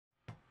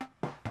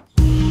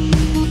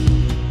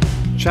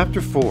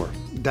Chapter 4,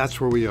 that's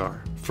where we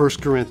are. 1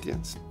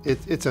 Corinthians.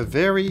 It's a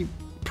very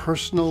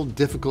personal,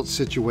 difficult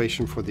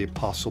situation for the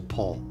Apostle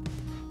Paul.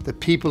 The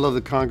people of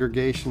the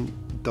congregation,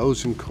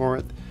 those in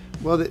Corinth,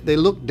 well, they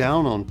look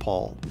down on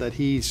Paul, that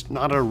he's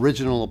not an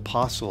original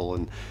apostle,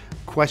 and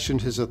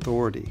questioned his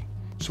authority.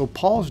 So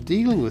Paul's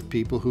dealing with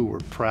people who were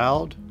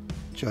proud,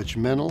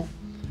 judgmental,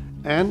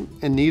 and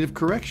in need of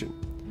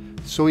correction.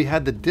 So he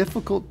had the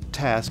difficult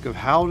task of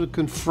how to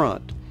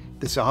confront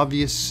this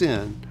obvious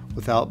sin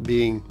without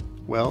being,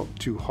 well,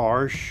 too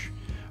harsh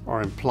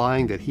or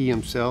implying that he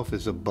himself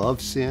is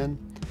above sin.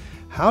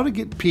 How to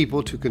get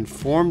people to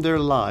conform their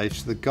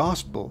lives to the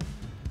gospel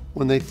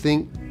when they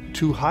think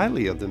too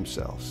highly of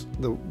themselves.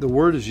 The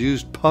word is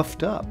used,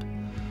 puffed up.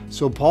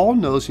 So Paul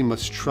knows he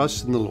must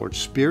trust in the Lord's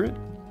Spirit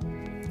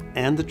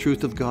and the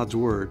truth of God's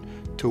word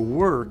to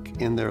work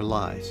in their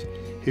lives.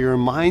 He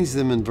reminds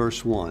them in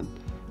verse 1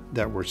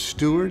 that we're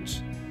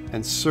stewards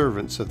and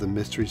servants of the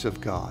mysteries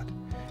of God,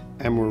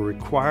 and we're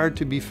required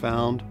to be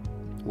found,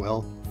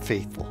 well,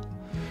 faithful.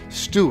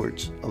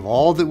 Stewards of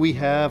all that we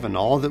have and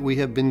all that we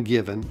have been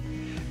given,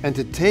 and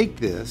to take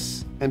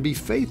this and be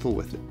faithful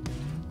with it,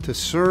 to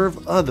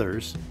serve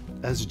others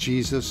as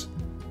Jesus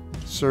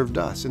served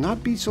us, and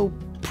not be so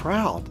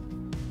proud.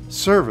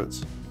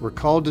 Servants, we're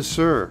called to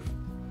serve,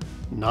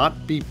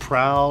 not be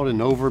proud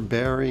and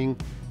overbearing,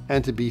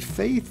 and to be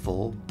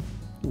faithful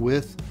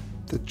with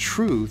the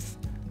truth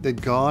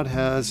that God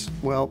has,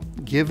 well,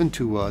 given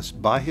to us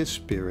by His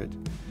Spirit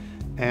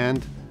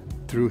and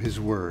through His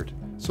Word.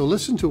 So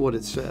listen to what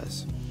it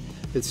says.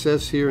 It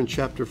says here in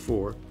chapter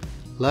 4,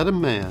 let a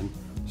man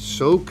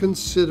so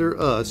consider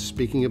us,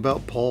 speaking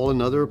about Paul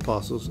and other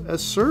apostles,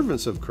 as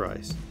servants of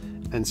Christ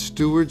and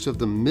stewards of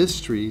the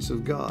mysteries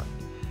of God.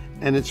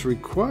 And it's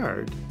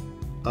required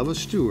of a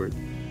steward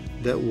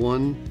that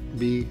one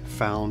be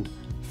found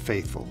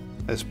faithful.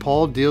 As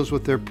Paul deals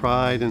with their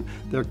pride and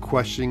they're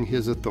questioning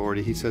his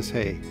authority, he says,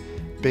 hey,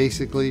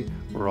 basically,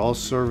 we're all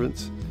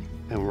servants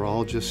and we're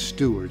all just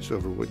stewards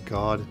over what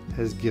God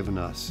has given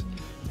us.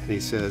 And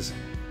he says,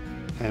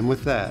 and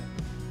with that,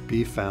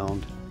 be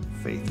found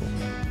faithful.